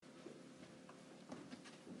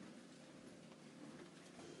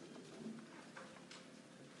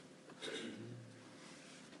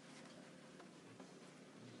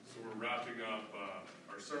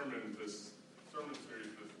this sermon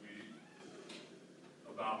series this week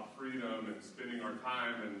about freedom and spending our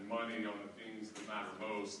time and money on the things that matter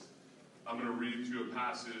most. I'm going to read to you a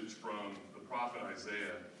passage from the prophet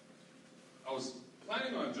Isaiah. I was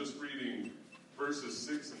planning on just reading verses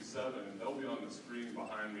 6 and 7, and they'll be on the screen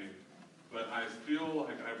behind me, but I feel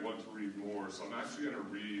like I want to read more, so I'm actually going to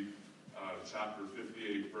read chapter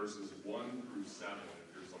 58, verses 1 through 7,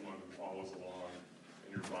 if you're someone who follows along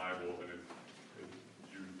in your Bible. And if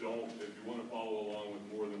you want to follow along with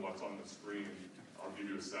more than what's on the screen, I'll give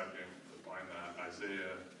you a second to find that.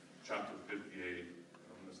 Isaiah chapter 58.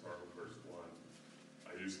 I'm going to start with verse 1.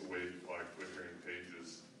 I used to wait while I quit hearing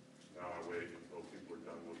pages. Now I wait until people are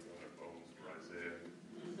done looking on their phones for Isaiah.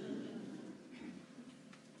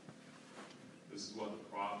 This is what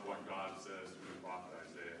God says to the prophet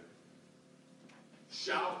Isaiah.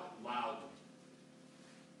 Shout loudly.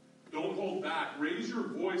 Don't hold back. Raise your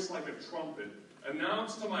voice like a trumpet.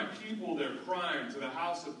 Announce to my people their crime, to the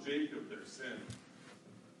house of Jacob their sin.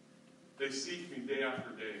 They seek me day after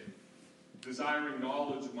day, desiring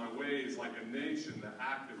knowledge of my ways, like a nation that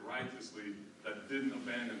acted righteously, that didn't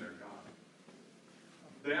abandon their God.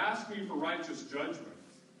 They ask me for righteous judgment,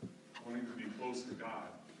 wanting to be close to God.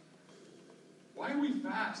 Why do we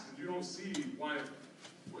fast and you don't see?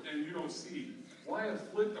 Why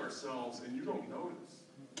afflict ourselves and you don't notice?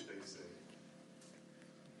 They say.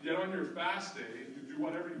 Yet on your fast day, you do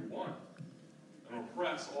whatever you want and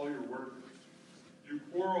oppress all your workers. You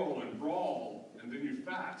quarrel and brawl, and then you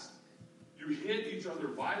fast. You hit each other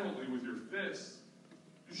violently with your fists.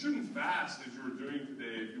 You shouldn't fast as you are doing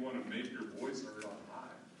today if you want to make your voice heard on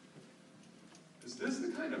high. Is this the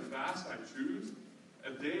kind of fast I choose? A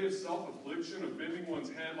day of self-affliction, of bending one's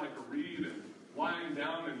head like a reed and lying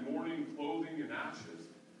down in mourning, clothing in ashes?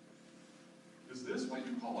 Is this what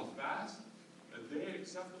you call a fast? A day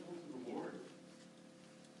acceptable to the Lord?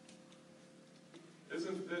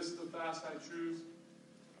 Isn't this the fast I choose?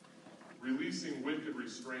 Releasing wicked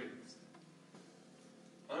restraints,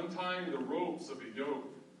 untying the ropes of a yoke,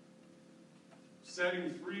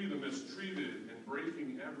 setting free the mistreated, and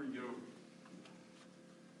breaking every yoke.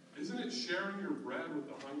 Isn't it sharing your bread with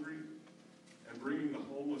the hungry and bringing the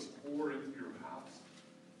homeless poor into your house,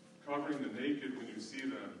 covering the naked when you see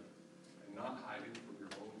them, and not hiding from your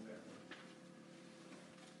own family?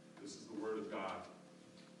 This is the word of God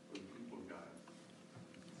for the people of God.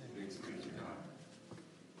 Thanks be to God.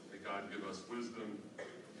 May God give us wisdom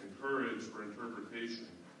and courage for interpretation.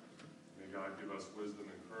 May God give us wisdom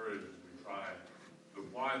and courage as we try to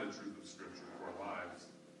apply the truth of Scripture to our lives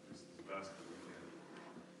as the best that we can.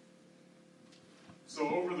 So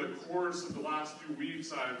over the course of the last few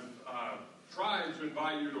weeks, I've tried to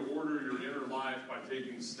invite you to order your inner life by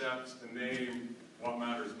taking steps to name what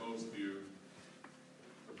matters most to you,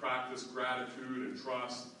 to practice gratitude and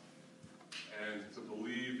trust, and to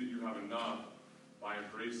believe that you have enough by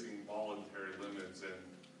embracing voluntary limits. And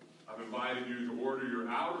I've invited you to order your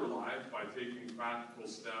outer life by taking practical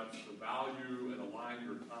steps to value and align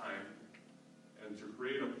your time and to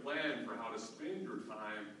create a plan for how to spend your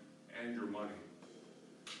time and your money.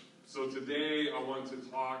 So today I want to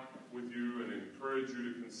talk with you and encourage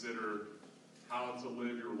you to consider how to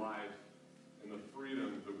live your life in the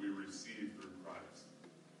freedom that we receive through Christ.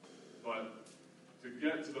 But to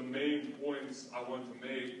get to the main points I want to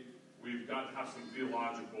make, we've got to have some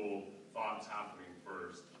theological thoughts happening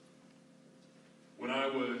first. When I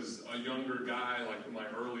was a younger guy, like in my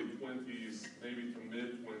early 20s, maybe to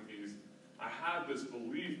mid-20s, I had this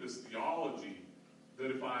belief, this theology,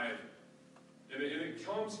 that and it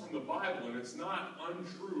comes from the Bible, and it's not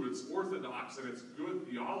untrue, it's orthodox, and it's good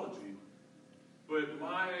theology, but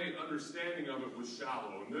my understanding of it was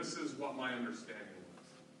shallow, and this is what my understanding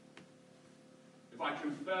was. If I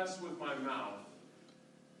confess with my mouth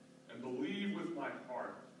and believe with my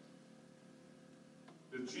heart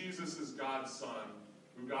that Jesus is God's Son,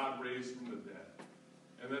 who God raised from the dead,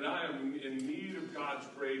 and that I am in need of God's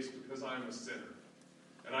grace because I am a sinner,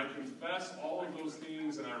 and I confess all of those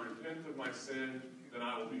things and I repent of my sin, then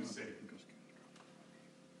I will be saved.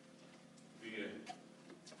 The end.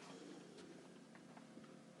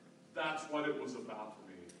 That's what it was about for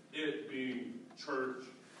me. It being church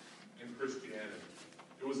and Christianity.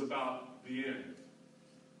 It was about the end.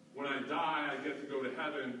 When I die, I get to go to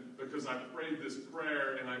heaven because I prayed this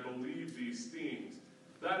prayer and I believe these things.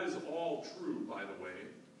 That is all true, by the way.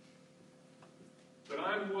 But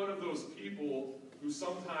I'm one of those people who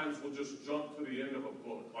sometimes will just jump to the end of a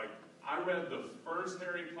book. Like, I read the first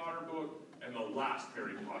Harry Potter book and the last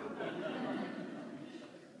Harry Potter book.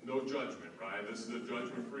 No judgment, right? This is a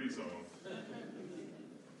judgment-free zone.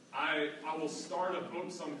 I will start a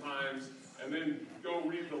book sometimes, and then go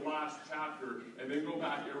read the last chapter, and then go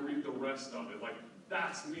back and read the rest of it. Like,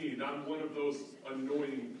 that's me. I'm one of those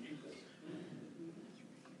annoying people.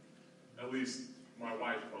 At least my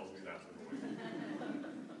wife tells me that's annoying.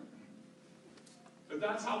 But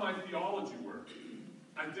that's how my theology worked.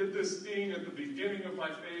 I did this thing at the beginning of my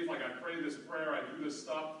faith, like I pray this prayer, I do this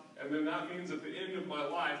stuff, and then that means at the end of my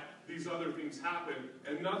life, these other things happen,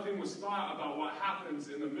 and nothing was thought about what happens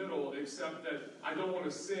in the middle, except that I don't want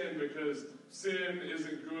to sin because sin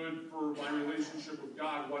isn't good for my relationship with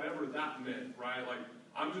God, whatever that meant, right? Like,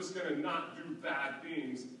 I'm just going to not do bad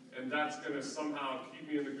things, and that's going to somehow keep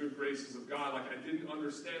me in the good graces of God. Like, I didn't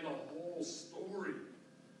understand the whole story.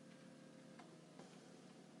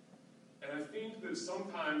 And I think that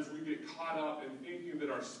sometimes we get caught up in thinking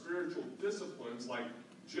that our spiritual disciplines, like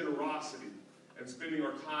generosity and spending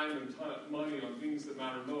our time and money on things that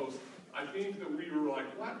matter most, I think that we were like,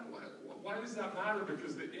 why does that matter?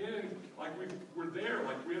 Because the end, like we're there,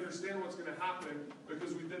 like we understand what's going to happen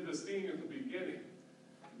because we did this thing at the beginning.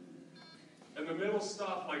 And the middle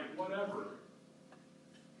stuff, like whatever.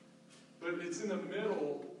 But it's in the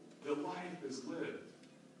middle that life is lived.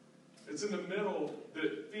 It's in the middle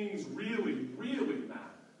that things really, really matter.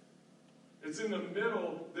 It's in the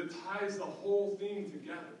middle that ties the whole thing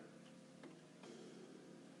together.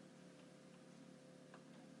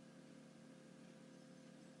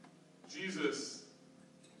 Jesus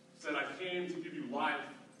said, I came to give you life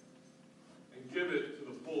and give it to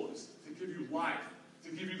the fullest. To give you life. To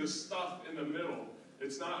give you the stuff in the middle.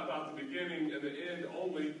 It's not about the beginning and the end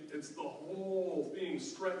only. It's the whole thing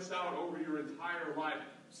stretched out over your entire life.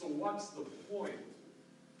 So what's the point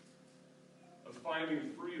of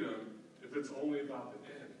finding freedom if it's only about the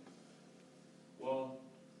end? Well,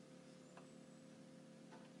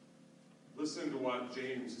 listen to what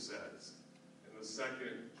James says in the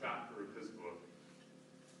 2nd chapter of his book.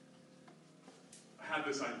 I had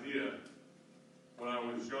this idea when I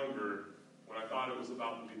was younger, when I thought it was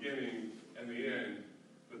about the beginning and the end,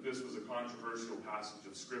 that this was a controversial passage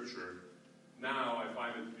of Scripture. Now I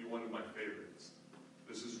find it to be one of my favorites.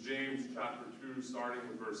 This is James chapter 2, starting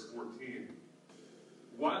with verse 14.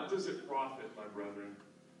 What does it profit, my brethren,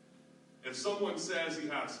 if someone says he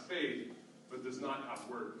has faith but does not have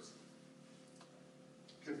works?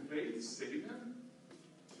 Can faith save him?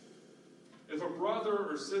 If a brother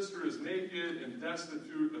or sister is naked and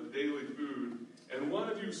destitute of daily food, and one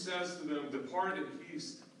of you says to them, depart in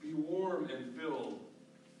peace, be warm and filled,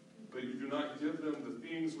 but you do not give them the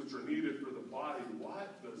things which are needed for the body,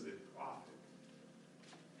 what does it profit?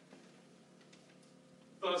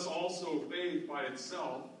 Thus also faith by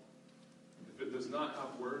itself, if it does not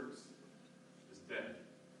have works, is dead.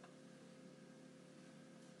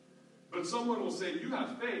 But someone will say, you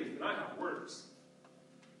have faith and I have works.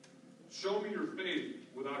 Show me your faith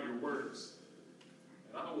without your works,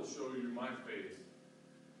 and I will show you my faith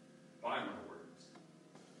by my works.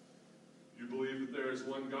 You believe that there is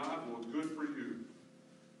one God? Well, good for you.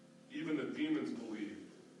 Even the demons believe,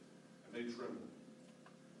 and they tremble.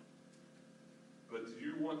 But do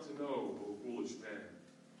you want to know, O foolish man,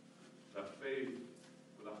 that faith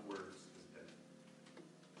without works is dead?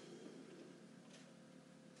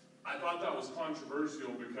 I thought that was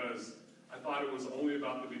controversial because I thought it was only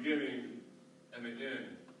about the beginning and the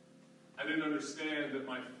end. I didn't understand that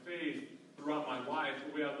my faith throughout my life,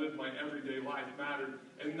 the way I lived my everyday life, mattered.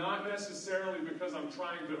 And not necessarily because I'm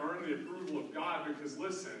trying to earn the approval of God, because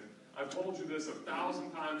listen, I've told you this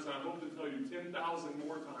 1,000 times, and I hope to tell you 10,000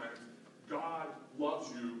 more times. God loves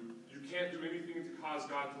you. You can't do anything to cause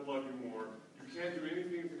God to love you more. You can't do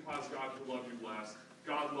anything to cause God to love you less.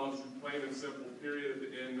 God loves you, plain and simple, period, at the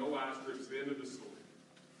end, no asterisks, the end of the story.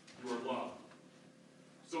 You are loved.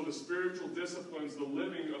 So the spiritual disciplines, the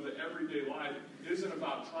living of the everyday life, isn't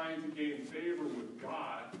about trying to gain favor with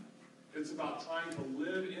God. It's about trying to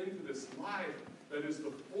live into this life that is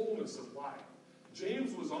the fullness of life.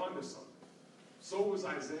 James was onto something. So was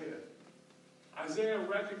Isaiah. Isaiah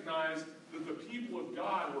recognized that the people of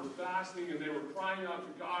God were fasting and they were crying out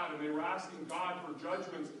to God and they were asking God for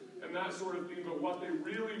judgments and that sort of thing. But what they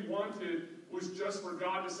really wanted was just for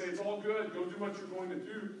God to say, it's all good, go do what you're going to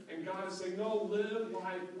do. And God is saying, no, live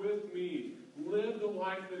life with me. Live the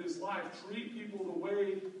life that is life. Treat people the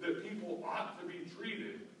way that people ought to be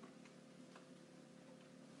treated.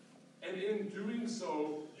 And in doing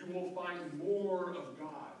so, you will find more of God.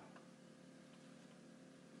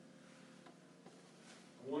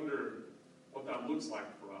 I wonder what that looks like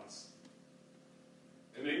for us.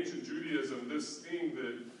 In ancient Judaism, this thing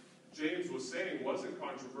that James was saying wasn't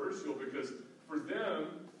controversial because for them,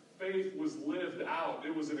 faith was lived out.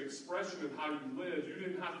 It was an expression of how you lived. You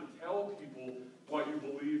didn't have to tell people what you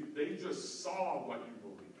believe. They just saw what you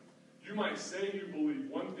believe. You might say you believe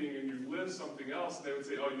one thing and you live something else, and they would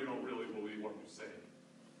say, oh, you don't really believe what you say.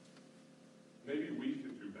 Maybe we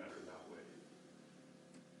could do better that way.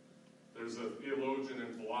 There's a theologian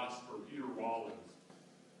and philosopher, Peter Rollins.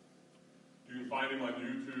 You can find him on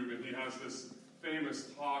YouTube, and he has this famous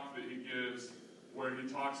talk that he gives where he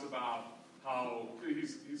talks about how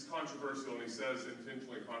he's controversial, and he says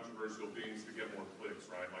intentionally controversial things to get more clicks,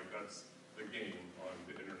 right? Like that's the game on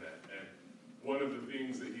the internet. And one of the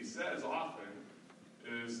things that he says often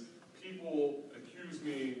is people accuse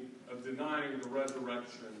me of denying the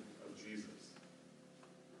resurrection of Jesus.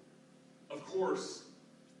 Of course,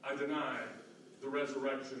 I deny the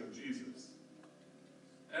resurrection of Jesus.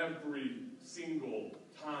 Every single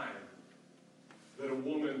time that a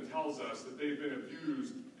woman tells us that they've been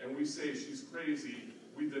abused and we say she's crazy,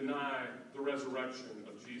 we deny the resurrection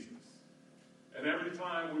of Jesus. And every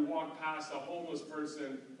time we walk past a homeless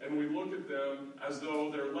person and we look at them as though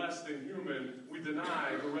they're less than human, we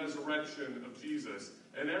deny the resurrection of Jesus.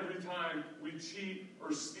 And every time we cheat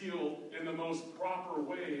or steal in the most proper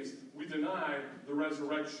ways, we deny the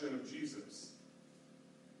resurrection of Jesus.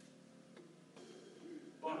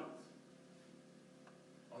 But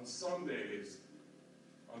on some days,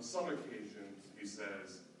 on some occasions, he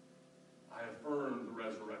says, I affirm the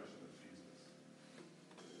resurrection of Jesus.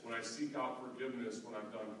 When I seek out forgiveness when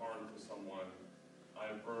I've done harm to someone, I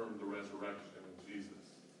affirm the resurrection of Jesus.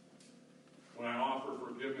 When I offer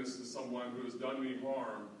forgiveness to someone who has done me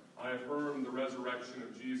harm, I affirm the resurrection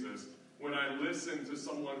of Jesus. When I listen to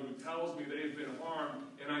someone who tells me they've been harmed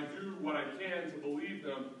and I do what I can to believe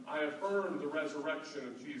them, I affirm the resurrection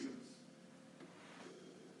of Jesus.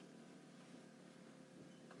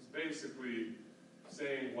 He's basically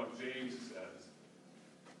saying what James says.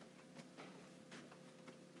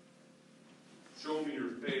 Show me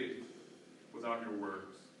your faith without your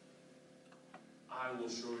works. I will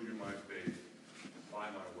show you my faith by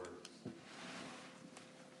my works.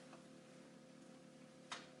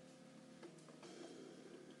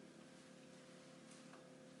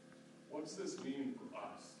 What's this mean for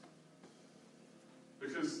us?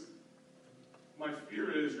 Because my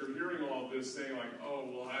fear is you're hearing all this saying like, oh,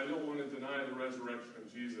 well, I don't want to deny the resurrection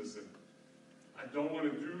of Jesus, and I don't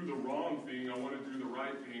want to do the wrong thing, I want to do the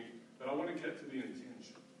right thing, but I want to get to the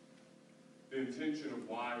intention. The intention of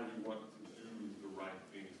why we want to do the right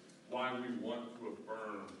thing, why we want to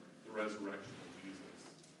affirm the resurrection of Jesus.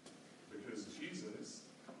 Because Jesus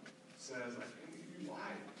says, I can give you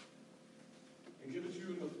life and give it to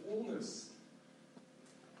you in the fullness.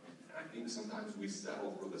 And I think sometimes we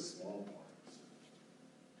settle for the small parts.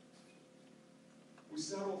 We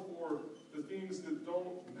settle for the things that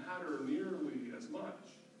don't matter nearly as much.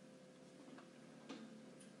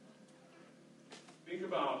 Think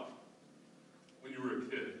about when you were a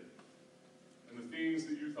kid and the things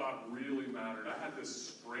that you thought really mattered. I had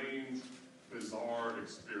this strange, bizarre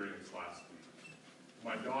experience last week.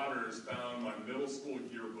 My daughters found my middle school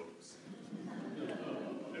yearbooks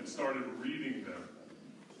and started reading them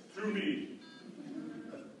to me.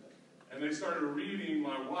 And they started reading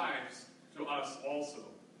my wife's to us also.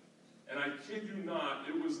 And I kid you not,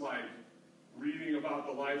 it was like reading about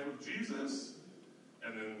the life of Jesus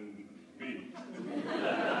and then me.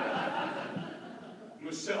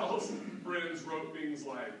 Michelle's friends wrote things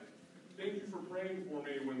like, thank you for praying for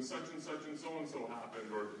me when such and so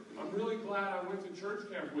happened, or I'm really glad I went to church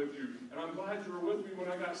camp with you, and I'm glad you were with me when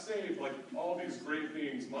I got saved. Like, all these great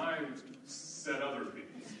things. Mine said other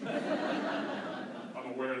things.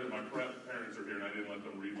 I'm aware that my parents are here, and I didn't let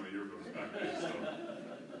them read my yearbooks back then, so.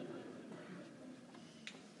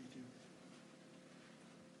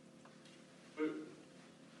 But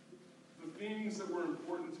the things that were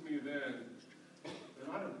important to me then,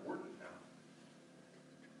 they're not important now.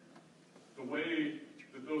 The way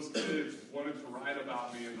that those kids wanted to write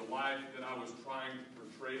about me and the life that I was trying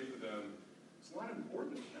to portray to them, it's not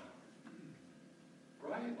important now.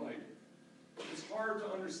 Right? Like, it's hard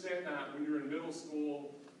to understand that when you're in middle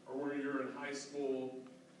school, or when you're in high school,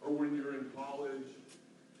 or when you're in college,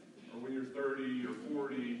 or when you're 30 or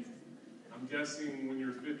 40. I'm guessing when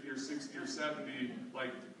you're 50 or 60 or 70,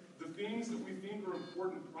 like, the things that we think are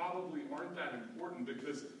important probably aren't that important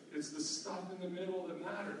because it's the stuff in the middle that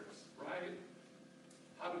matters, right?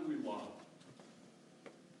 How did we love?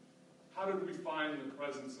 How did we find the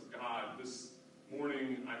presence of God? This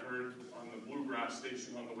morning I heard on the Bluegrass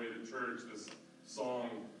station on the way to church this song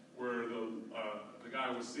where the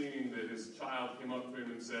guy was singing that his child came up to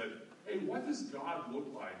him and said, hey, what does God look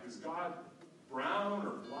like? Is God brown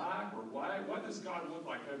or black or white? What does God look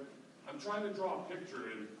like? I'm trying to draw a picture,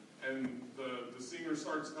 And the singer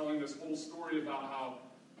starts telling this whole story about how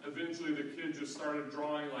eventually the kid just started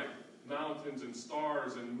drawing like mountains and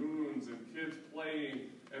stars and moons and kids playing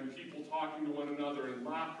and people talking to one another and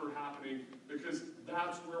laughter happening, because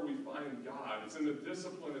that's where we find God. It's in the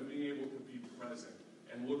discipline of being able to be present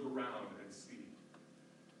and look around and see.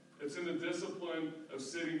 It's in the discipline of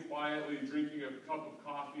sitting quietly, drinking a cup of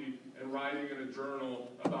coffee, and writing in a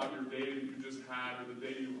journal about your day that you just had or the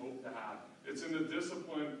day you hope to have. It's in the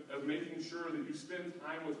discipline of making sure that you spend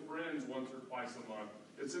time with friends once or twice a month.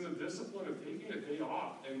 It's in the discipline of taking a day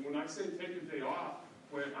off. And when I say take a day off,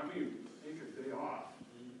 I mean take a day off.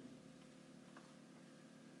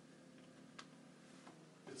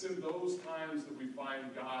 It's in those times that we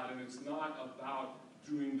find God, and it's not about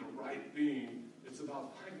doing the right thing. It's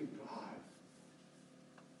about finding God.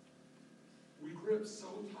 We grip so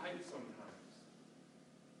tight sometimes.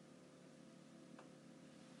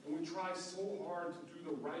 And we try so hard to do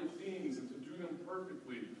the right things and to do them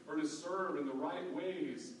perfectly, or to serve in the right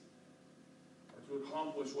ways, or to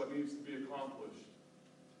accomplish what needs to be accomplished,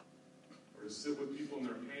 or to sit with people in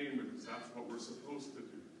their pain because that's what we're supposed to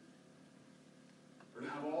do, or to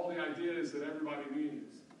have all the ideas that everybody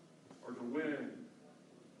needs, or to win,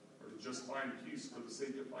 or to just find peace for the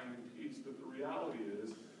sake of finding peace. But the reality is,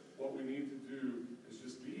 what we need to do is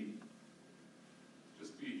just be.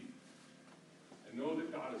 Just be. And know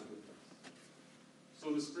that God is with us.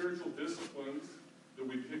 So the spiritual disciplines that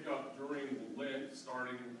we pick up during Lent,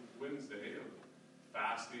 starting Wednesday, of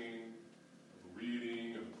fasting, of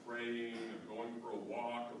reading, of praying, of going for a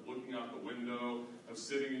walk, of looking out the window, of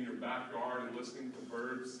sitting in your backyard and listening to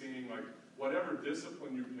birds, seeing, like, whatever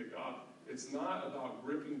discipline you pick up, it's not about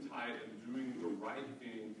gripping tight and doing the right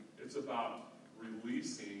thing. It's about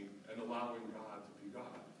releasing and allowing God to be God.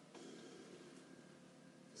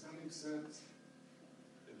 Does that make sense?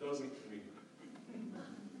 It doesn't to me.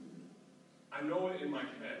 I know it in my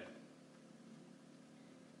head.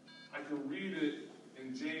 I can read it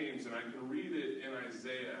in James, and I can read it in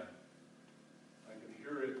Isaiah. I can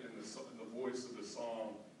hear it in the voice of the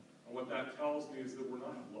psalm. And what that tells me is that we're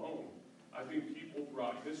not alone. I think people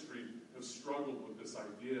throughout history have struggled with this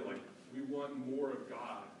idea, like, we want more of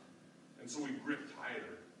God. And so we grip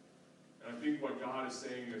tighter. And I think what God is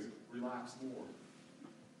saying is, relax more.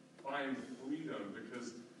 Find freedom,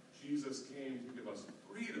 because Jesus came to give us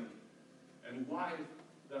freedom. And life,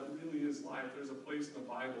 that really is life. There's a place in the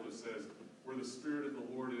Bible that says, where the Spirit of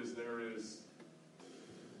the Lord is, there is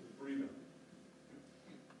freedom.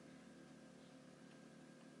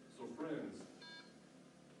 So friends,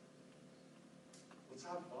 let's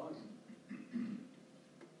have fun.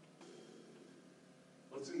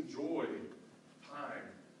 Let's enjoy time.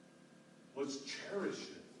 Let's cherish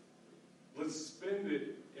it. Let's spend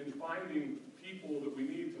it in finding people that we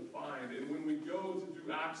need to find. And when we go to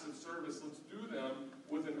do acts of service, let's do them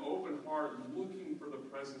with an open heart, looking for the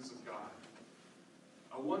presence of God.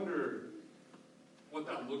 I wonder what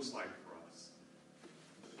that looks like for us.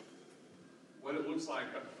 What it looks like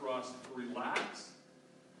for us to relax,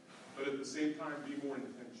 but at the same time be more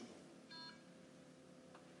intentional.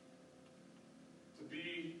 To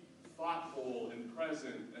be thoughtful and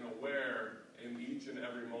present and aware in each and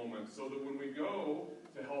every moment, so that when we go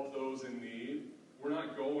to help those in need, we're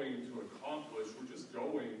not going to accomplish, we're just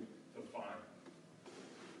going to find.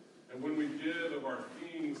 And when we give of our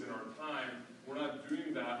things and our time, we're not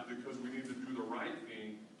doing that because we need to do the right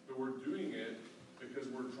thing, but we're doing it because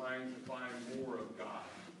we're trying to find more of God.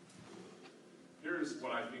 Here's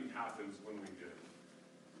what I think happens when we give.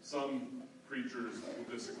 Some preachers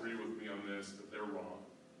will disagree with me on this, that they're wrong.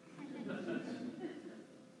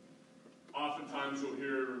 Oftentimes you'll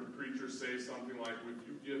hear preachers say something like, if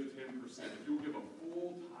you give 10%, if you'll give a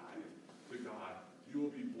full tithe to God, you will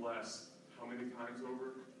be blessed how many times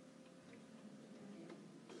over?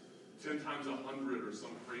 10 times 100 or some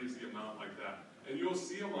crazy amount like that. And you'll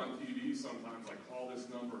see them on TV sometimes, like, call this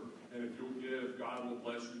number, and if you'll give, God will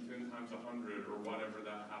bless you 10 times 100 or whatever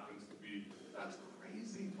that happens to be. That's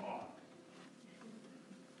crazy talk.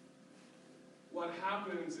 What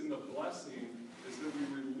happens in the blessing is that we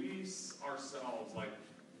release ourselves. Like,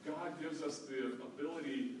 God gives us the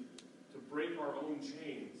ability to break our own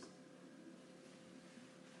chains.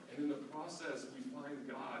 And in the process, we find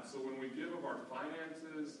God. So when we give of our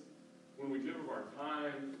finances, when we give of our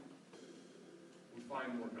time, we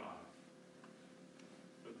find more God.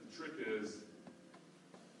 But the trick is,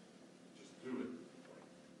 just do it.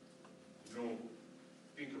 You don't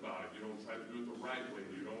think about it. You don't try to do it the right way.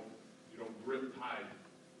 You don't grip tight.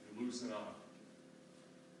 You loosen up.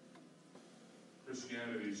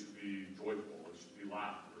 Christianity should be joyful. It should be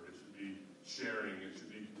laughter. It should be sharing, it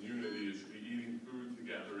should be community, it should be eating food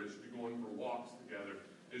together, it should be going for walks together,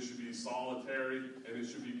 it should be solitary, and it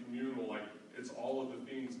should be communal. Like, it's all of the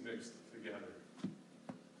things mixed together.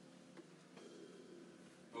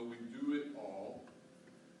 But we do it all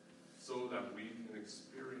so that we can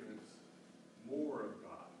experience